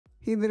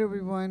Hey there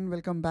everyone,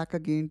 welcome back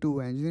again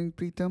to Engineering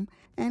Pritam,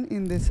 and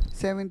in this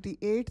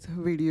 78th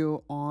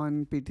video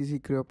on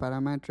PTC Creo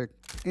Parametric.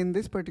 In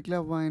this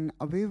particular one,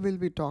 we will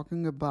be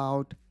talking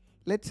about,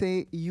 let's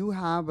say you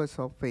have a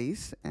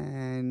surface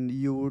and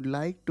you would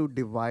like to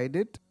divide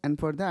it, and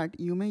for that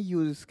you may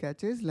use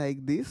sketches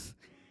like this.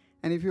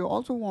 And if you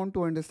also want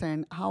to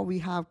understand how we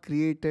have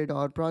created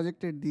or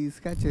projected these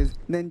sketches,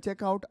 then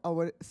check out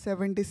our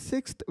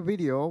 76th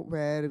video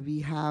where we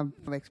have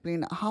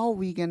explained how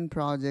we can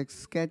project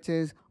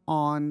sketches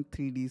on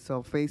 3D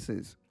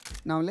surfaces.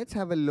 Now let's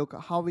have a look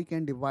how we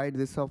can divide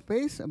the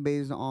surface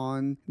based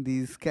on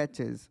these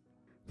sketches.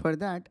 For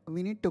that,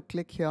 we need to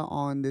click here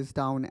on this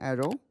down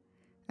arrow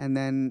and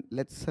then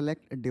let's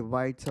select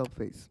divide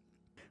surface.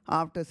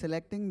 After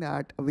selecting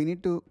that, we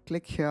need to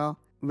click here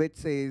which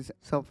says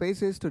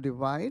surfaces to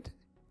divide,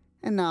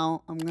 and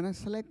now I'm gonna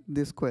select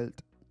this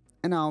quilt,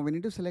 and now we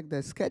need to select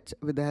the sketch.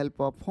 With the help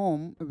of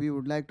home, we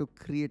would like to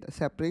create a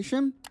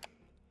separation,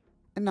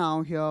 and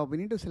now here we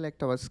need to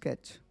select our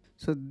sketch.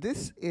 So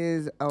this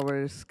is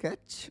our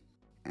sketch,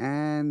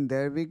 and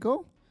there we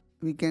go.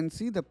 We can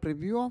see the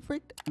preview of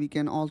it. We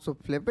can also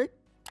flip it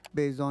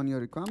based on your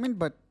requirement,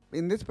 but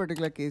in this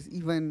particular case,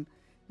 even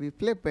we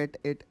flip it,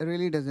 it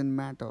really doesn't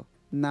matter.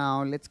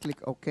 Now let's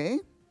click OK.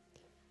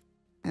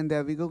 And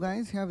there we go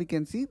guys, here we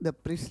can see the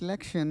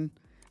pre-selection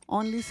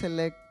only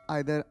select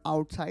either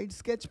outside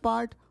sketch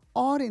part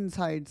or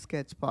inside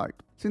sketch part.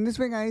 So in this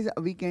way guys,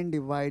 we can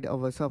divide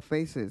our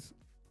surfaces.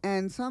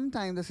 And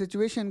sometimes the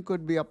situation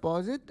could be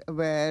opposite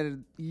where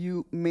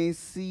you may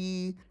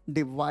see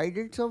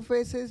divided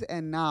surfaces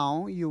and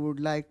now you would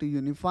like to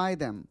unify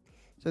them.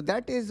 So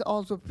that is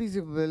also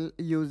feasible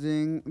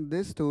using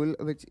this tool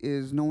which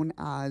is known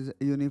as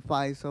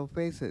Unify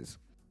surfaces.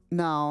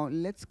 Now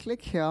let's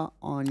click here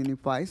on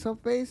Unify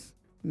surface.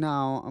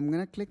 Now I'm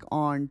gonna click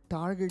on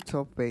target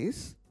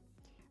surface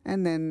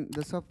and then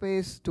the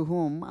surface to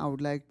whom I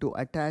would like to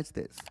attach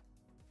this.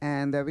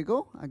 And there we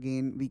go.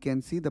 Again, we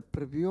can see the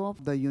preview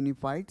of the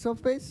unified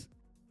surface.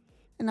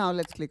 And now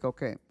let's click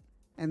OK.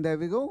 And there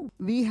we go.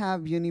 We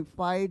have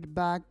unified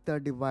back the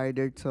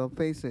divided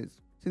surfaces.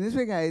 So in this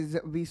way guys,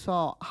 we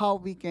saw how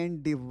we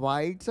can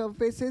divide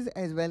surfaces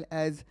as well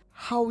as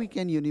how we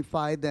can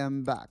unify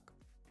them back.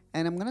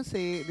 And I'm gonna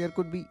say there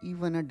could be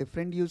even a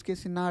different use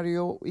case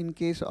scenario in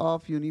case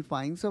of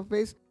unifying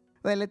surface.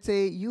 Well, let's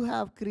say you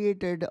have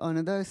created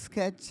another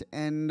sketch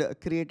and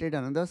created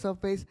another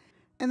surface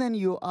and then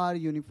you are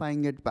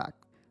unifying it back.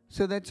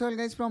 So that's all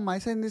guys from my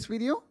side in this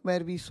video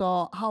where we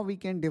saw how we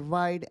can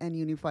divide and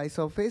unify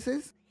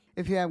surfaces.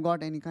 If you have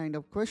got any kind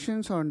of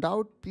questions or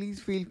doubt,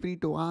 please feel free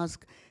to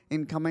ask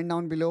in comment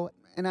down below.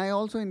 And I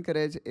also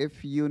encourage,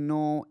 if you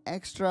know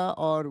extra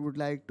or would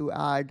like to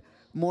add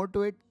more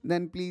to it,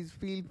 then please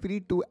feel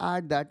free to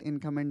add that in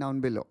comment down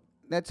below.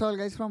 That's all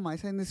guys from my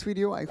side in this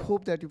video. I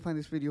hope that you find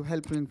this video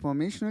helpful and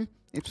informational.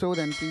 If so,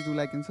 then please do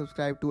like and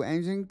subscribe to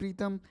Engineering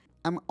Pritam.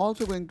 I'm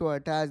also going to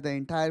attach the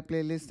entire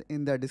playlist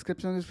in the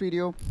description of this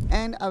video,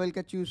 and I will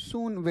catch you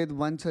soon with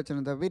one such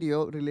another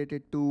video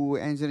related to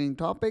engineering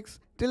topics.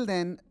 Till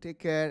then, take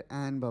care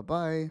and bye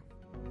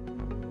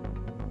bye.